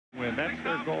and that's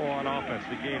their goal on offense,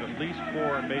 to gain at least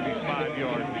 4 and maybe 5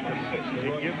 yards, because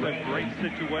it gives them great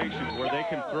situations where they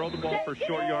can throw the ball for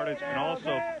short yardage and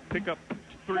also pick up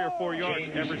 3 or 4 yards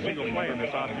every single play in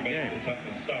this option game.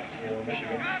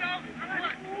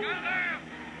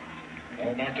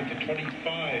 Ball marked at the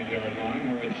 25-yard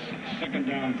line where it's 2nd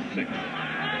down 6.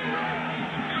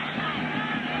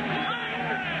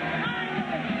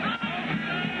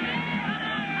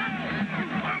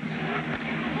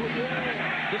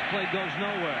 This play goes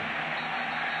nowhere.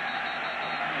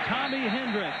 Tommy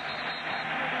Hendricks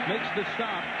makes the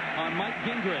stop on Mike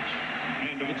Gingrich.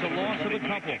 It's a loss of a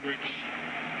couple.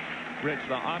 Rich,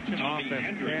 the option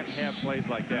offense can't have plays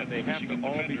like that. They have to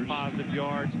all be positive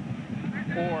yards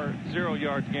or 0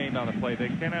 yards gained on the play. They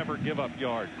can't ever give up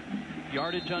yards.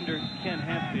 Yardage under Ken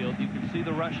Hatfield. You can see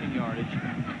the rushing yardage.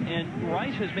 And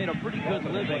Rice has made a pretty good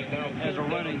living as a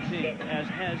running team, as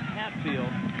has Hatfield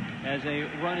as a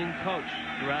running coach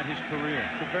throughout his career.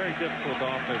 It's a very difficult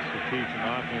offense to teach and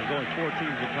often. There's only 4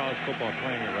 teams in college football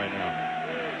playing it right now.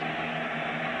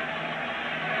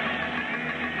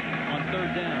 On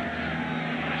 3rd down,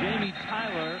 Jamie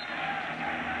Tyler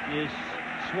is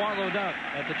swallowed up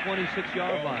at the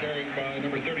 26-yard line. Carried by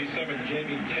number 37,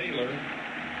 Jamie Taylor.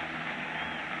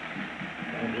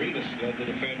 And Reedus led the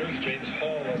defenders. James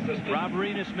Hall assisted. Rob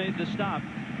Reedus made the stop.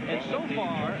 And so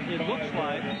far, it looks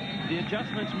like the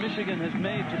adjustments Michigan has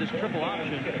made to this triple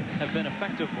option have been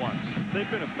effective ones. They've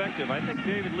been effective. I think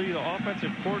David Lee, the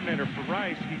offensive coordinator for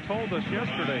Rice, he told us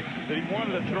yesterday that he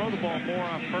wanted to throw the ball more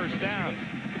on 1st down.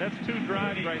 That's 2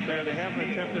 drives right there. They haven't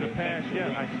attempted a pass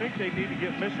yet. I think they need to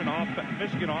get Michigan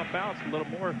off balance a little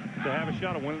more to have a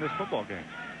shot at winning this football game.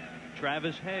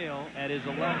 Travis Hale at his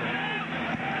 11.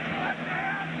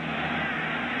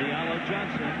 Diallo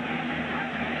Johnson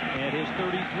at his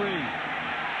 33.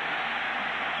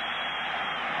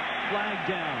 Flag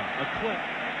down, a clip,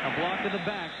 a block to the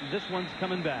back. This one's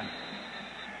coming back.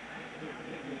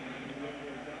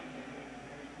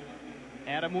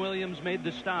 Adam Williams made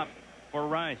the stop for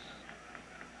Rice.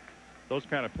 Those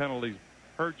kind of penalties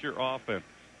hurt your offense.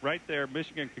 Right there,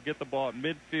 Michigan could get the ball at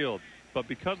midfield, but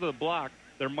because of the block,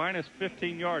 they're minus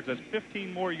 15 yards. That's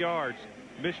 15 more yards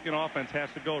Michigan offense has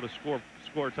to go to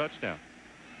score a touchdown.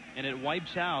 And it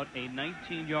wipes out a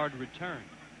 19-yard return.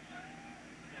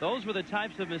 Those were the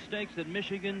types of mistakes that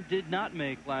Michigan did not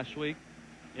make last week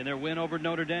in their win over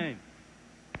Notre Dame.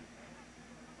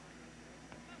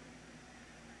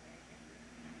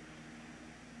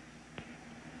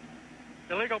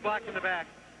 Illegal block in the back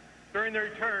during the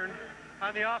return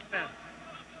on the offense.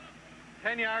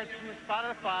 10 yards from the spot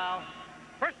of the foul.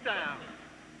 1st down.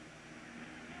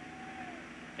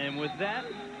 And with that,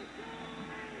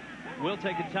 we'll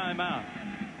take a timeout.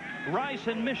 Rice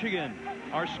and Michigan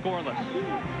are scoreless.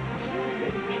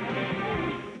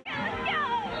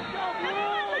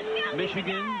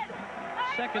 Michigan,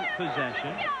 2nd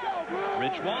possession.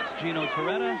 Rich Waltz, Gino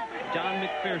Torretta, Don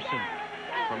McPherson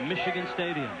from Michigan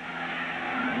Stadium.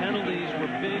 Penalties were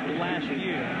big last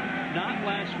year, not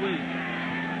last week.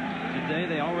 Today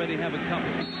they already have a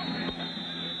couple.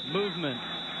 Movement,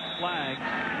 flags.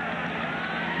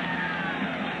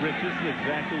 Rich, this is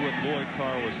exactly what Lloyd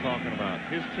Carr was talking about.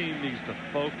 His team needs to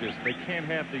focus. They can't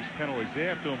have these penalties. They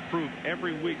have to improve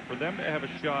every week for them to have a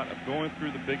shot of going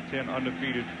through the Big Ten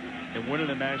undefeated and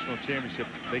winning a national championship.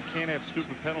 They can't have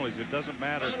stupid penalties. It doesn't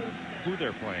matter who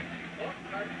they're playing.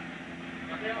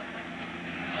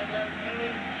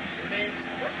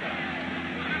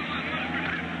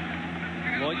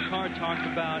 Lloyd Carr talked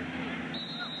about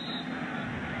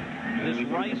this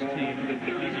Rice team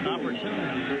as an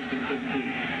opportunity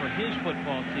for his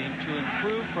football team to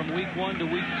improve from week 1 to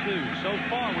week 2. So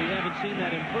far, we haven't seen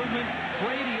that improvement.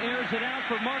 Brady airs it out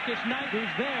for Marcus Knight, who's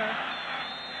there,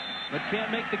 but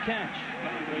can't make the catch.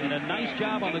 And a nice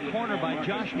job on the corner by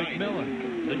Josh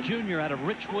McMillan, the junior out of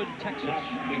Richwood, Texas.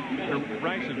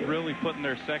 Rice is really putting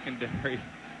their secondary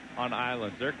on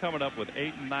islands. They're coming up with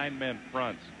 8 and 9 man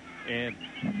fronts, and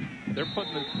they're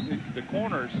putting the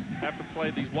corners have to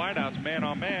play these wideouts man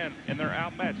on man, and they're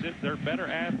outmatched. They're better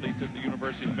athletes at the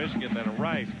University of Michigan than at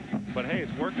Rice, but hey,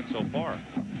 it's working so far.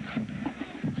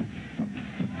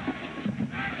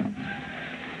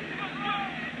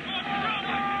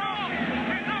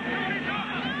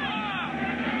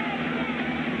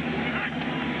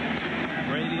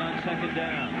 Brady on 2nd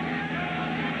down.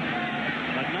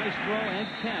 A nice throw and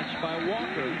catch by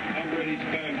Walker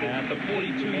at the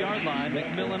 42-yard line.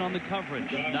 McMillan on the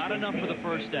coverage. Not enough for the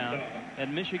 1st down.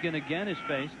 And Michigan again is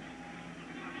faced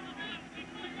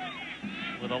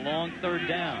with a long 3rd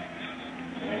down.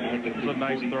 It was a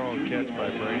nice throw and catch by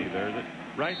Brady there.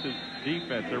 Rice is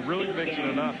defense. They're really mixing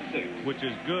it up, which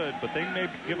is good, but they may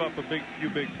give up a few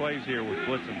big plays here with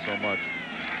blitzing so much.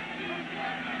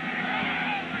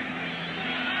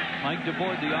 Mike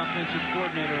DeBoard, the offensive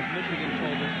coordinator of Michigan,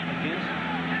 told us against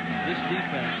this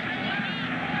defense,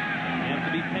 you have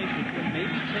to be patient, but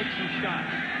maybe take some shots.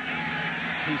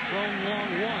 He's thrown long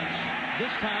once.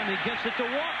 This time he gets it to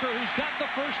Walker, who's got the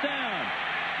first down.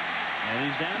 And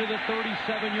he's down to the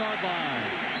 37-yard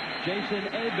line. Jason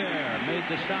Hebert made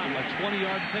the stop, a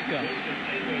 20-yard pickup.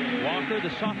 Walker, the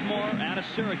sophomore out of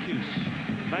Syracuse.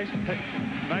 Nice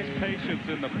patience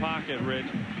in the pocket, Rich,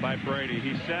 by Brady.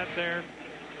 He sat there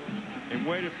and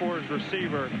waited for his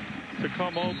receiver to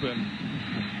come open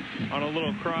on a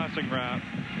little crossing route.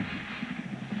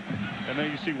 And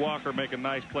then you see Walker make a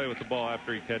nice play with the ball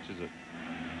after he catches it.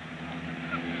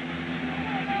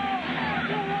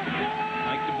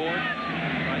 Mike DeBoard,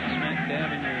 right smack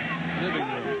dab in your living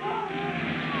room.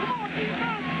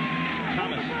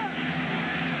 Thomas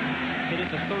hit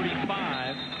at the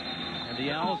 35, and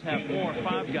the Owls have 4 or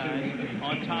 5 guys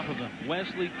on top of him.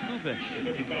 Wesley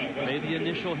Kubish made the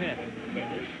initial hit.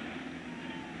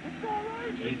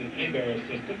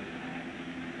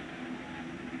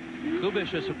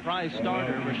 Kubish, a surprise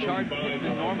starter. Rashard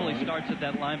Pittman normally starts at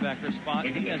that linebacker spot.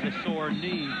 He has a sore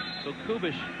knee, so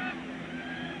Kubish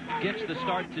gets the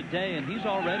start today, and he's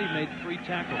already made 3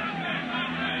 tackles.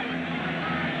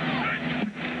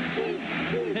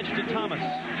 Pitch to Thomas.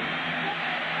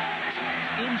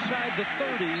 Inside the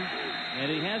 30,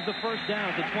 and he has the first down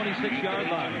at the 26-yard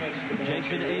line.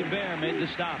 Jason Hebert made the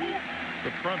stop.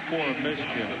 The front four of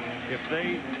Michigan, if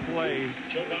they play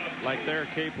like they're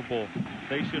capable,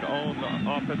 they should own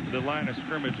the line of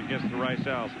scrimmage against the Rice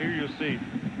Owls. Here you'll see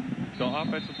the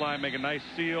offensive line make a nice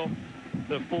seal.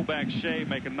 The fullback Shea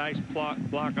make a nice block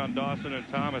on Dawson, and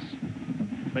Thomas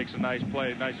makes a nice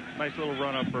play. Nice little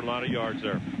run up for a lot of yards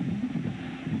there.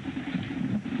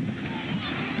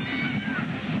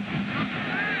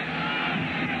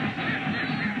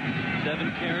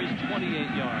 Seven carries,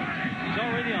 28 yards. He's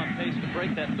already on pace to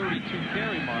break that 32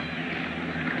 carry mark,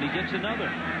 and he gets another.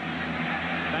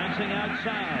 Bouncing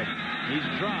outside, he's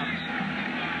dropped.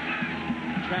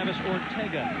 Travis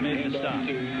Ortega made the stop.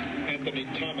 Anthony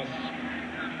Thomas,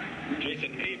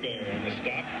 Jason Hebert on the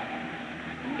stop.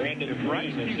 If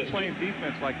Rice keeps playing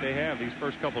defense like they have these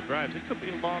first couple drives, it could be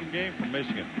a long game for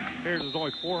Michigan. There's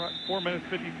only 4 minutes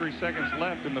 53 seconds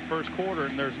left in the first quarter,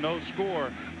 and there's no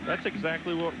score. That's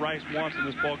exactly what Rice wants in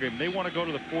this ball game. They want to go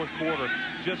to the fourth quarter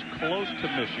just close to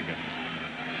Michigan.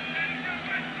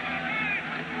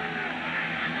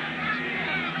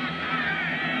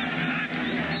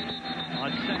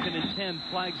 On 2nd and 10,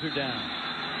 flags are down.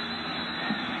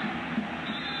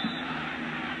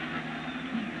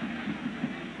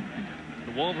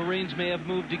 The Wolverines may have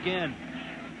moved again.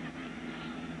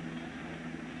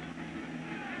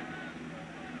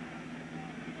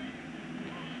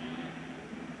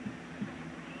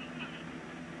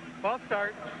 Ball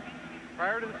start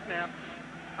prior to the snap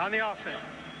on the offense.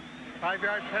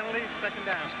 5-yard penalty, second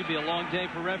down. This could be a long day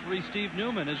for referee Steve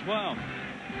Newman as well.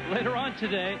 Later on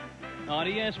today on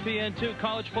ESPN2,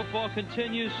 college football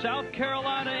continues. South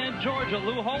Carolina and Georgia.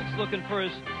 Lou Holtz looking for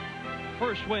his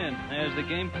first win as the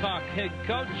Gamecock head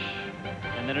coach.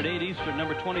 And then at 8 Eastern,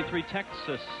 number 23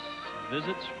 Texas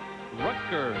visits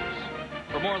Rutgers.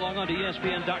 For more, log on to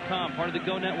ESPN.com, part of the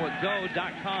Go Network,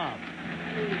 go.com.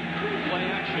 Play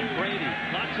action, Brady,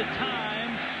 lots of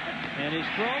time, and his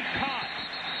throw caught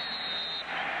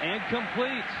and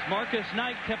completes. Marcus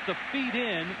Knight kept the feet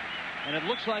in, and it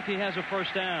looks like he has a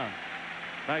first down.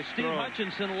 Nice Steve throw.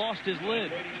 Hutchinson lost his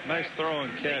lid. Nice throw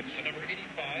and catch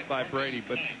by Brady,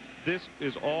 but this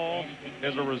is all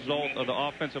as a result of the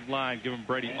offensive line giving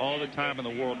Brady all the time in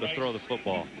the world to throw the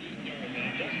football.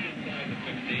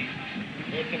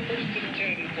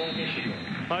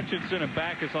 Hutchinson and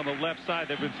Backus on the left side.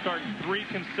 They've been starting 3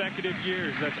 consecutive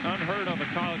years. That's unheard of in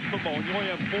college football. When you only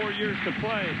have 4 years to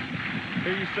play,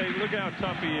 here you say, look how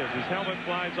tough he is. His helmet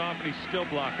flies off, and he's still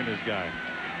blocking his guy.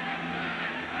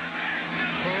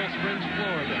 Pearl Springs,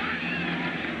 Florida.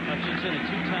 Hutchinson, a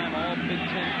 2-time All-Big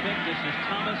Ten pick. This is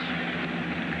Thomas.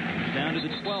 Down to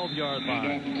the 12-yard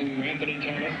line. Anthony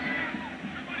Thomas.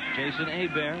 Jason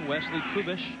Hebert, Wesley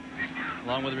Kubish,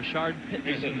 along with Rashard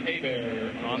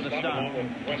Pittman on the stop.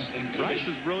 Rice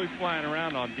is really flying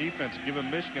around on defense, giving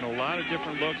Michigan a lot of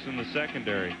different looks in the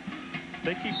secondary. If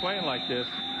they keep playing like this,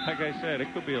 like I said,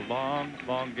 it could be a long,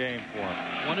 long game for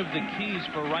them. One of the keys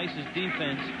for Rice's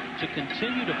defense to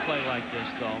continue to play like this,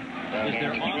 though, is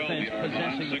their offense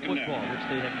possessing the football, which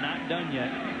they have not done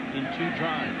yet in 2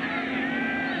 drives.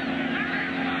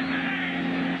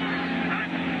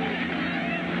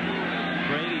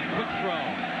 Brady, quick throw.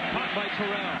 Caught by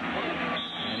Terrell.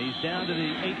 And he's down to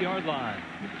the 8-yard line.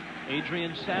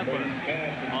 Adrian Sadler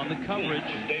on the coverage.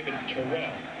 David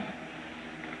Terrell.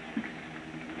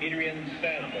 Adrian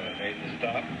Sadler made the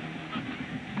stop.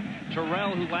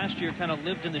 Terrell, who last year kind of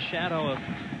lived in the shadow of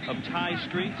Ty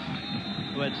Streets,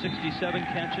 who had 67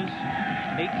 catches, 8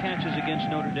 catches against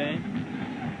Notre Dame.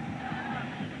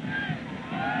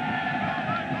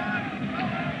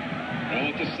 Ball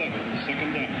at the 7,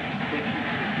 second down.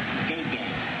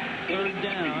 Third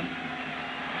down.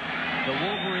 The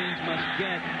Wolverines must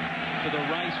get to the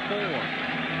Rice 4.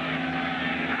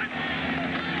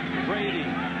 Brady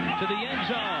to the end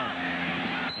zone.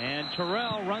 And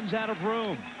Terrell runs out of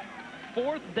room.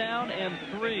 4th down and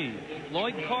 3.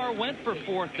 Lloyd Carr went for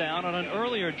 4th down on an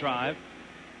earlier drive.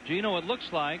 Gino, it looks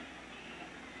like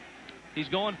he's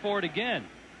going for it again.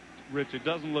 Rich, it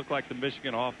doesn't look like the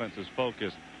Michigan offense is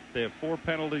focused. They have 4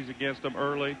 penalties against them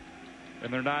early,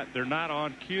 and they're not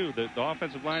on cue. The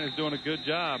offensive line is doing a good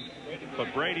job,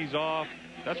 but Brady's off.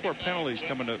 That's where penalties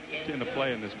come into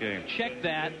play in this game. Check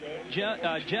that.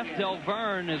 Jeff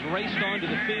Delverne has raced onto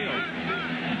the field.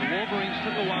 The Wolverines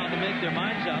took a while to make their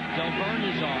minds up. Delverne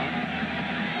is on,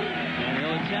 and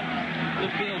he'll attempt the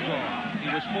field goal.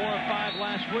 He was 4 of 5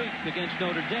 last week against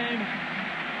Notre Dame,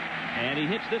 and he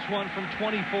hits this one from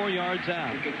 24 yards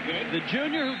out. The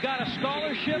junior who got a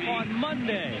scholarship on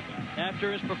Monday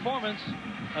after his performance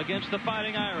against the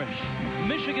Fighting Irish.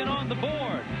 Michigan on the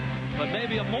board, but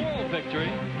maybe a moral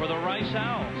victory for the Rice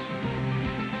Owls.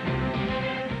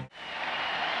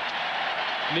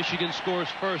 Michigan scores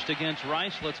first against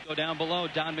Rice. Let's go down below.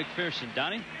 Don McPherson.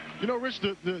 Donnie? You know, Rich,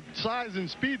 the size and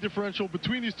speed differential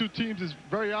between these two teams is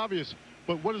very obvious.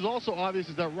 But what is also obvious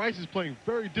is that Rice is playing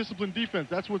very disciplined defense.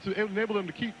 That's what's enabled them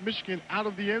to keep Michigan out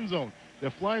of the end zone.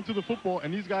 They're flying to the football,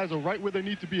 and these guys are right where they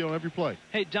need to be on every play.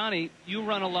 Hey, Donnie, you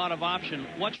run a lot of option.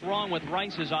 What's wrong with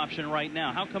Rice's option right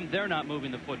now? How come they're not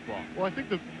moving the football? Well, I think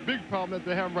the big problem that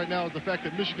they have right now is the fact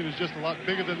that Michigan is just a lot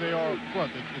bigger than they are up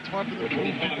front. It's hard for them to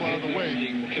move people out of the way.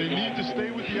 They need to stay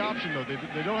with the option, though. They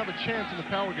don't have a chance in the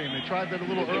power game. They tried that a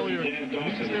little earlier. They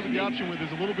need to stay with the option where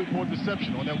there's a little bit more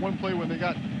deception. On that one play when they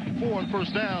got 4 on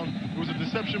first down, it was a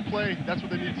deception play. That's what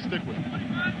they need to stick with.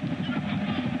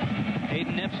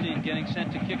 Hayden Epstein getting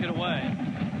sent to kick it away.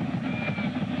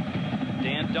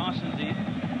 Dan Dawson deep.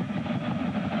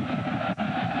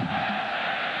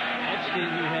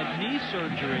 Epstein, who had knee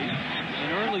surgery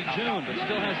in early June, but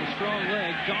still has a strong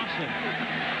leg. Dawson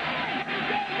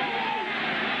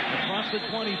across the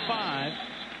 25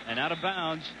 and out of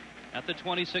bounds at the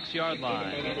 26-yard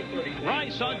line.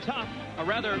 Rice on top, or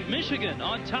rather Michigan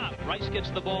on top. Rice gets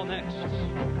the ball next.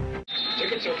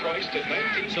 Tickets are priced at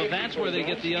 $19. So that's where they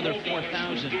get the other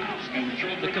 4,000.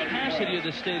 The capacity of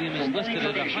the stadium is listed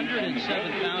at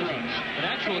 107,000, but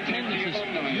actual attendance is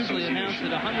usually announced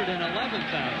at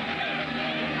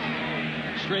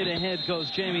 111,000. Straight ahead goes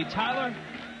Jamie Tyler.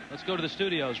 Let's go to the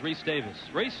studios. Reese Davis.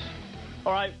 Reese?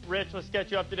 All right, Rich, let's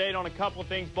get you up to date on a couple of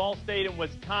things. Ball State and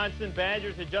Wisconsin.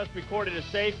 Badgers had just recorded a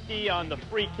safety on the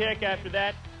free kick. After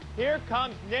that, here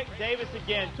comes Nick Davis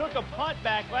again. Took a punt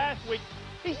back last week.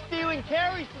 He's stealing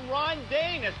carries from Ron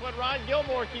Dane. That's what Ron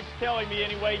Gilmore keeps telling me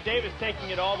anyway. Davis taking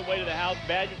it all the way to the house.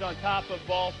 Badgers on top of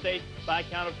Ball State by a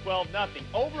count of 12-0.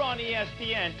 Over on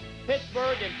ESPN,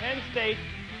 Pittsburgh and Penn State.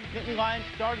 Nittany Lions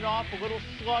started off a little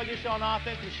sluggish on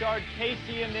offense. Richard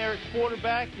Casey in there at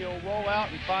quarterback. He'll roll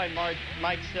out and find Mike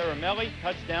Ceramelli.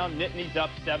 Touchdown. Nittany's up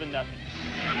 7-0.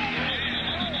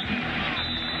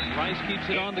 Rice keeps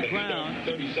it on the ground.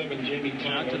 37, Jamie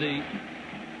Tyler. Out to the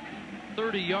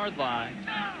 30-yard line.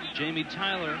 Jamie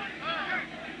Tyler,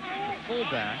 the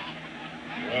fullback.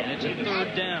 And it's a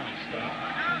 3rd down.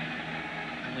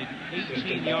 Only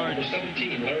 18 yards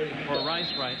for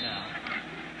Rice right now.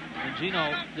 And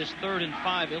Gino, this 3rd and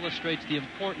 5 illustrates the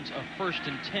importance of 1st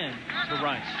and 10 to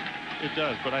Rice. It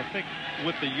does, but I think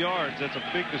with the yards, that's a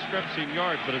big discrepancy in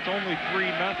yards, but it's only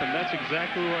 3-0. That's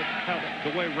exactly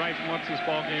the way Rice wants this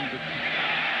ball game to.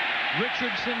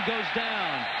 Richardson goes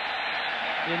down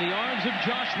in the arms of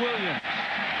Josh Williams.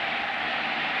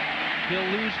 He'll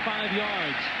lose 5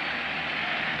 yards.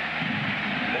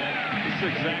 This is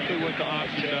exactly what the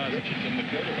option does.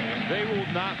 They will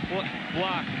not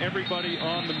block everybody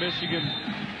on the Michigan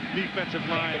defensive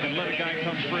line and let a guy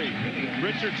come free.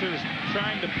 Richardson is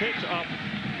trying to pitch off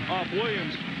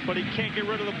Williams, but he can't get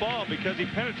rid of the ball because he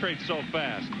penetrates so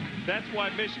fast. That's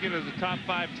why Michigan is a top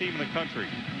 5 team in the country.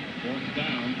 4th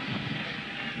down.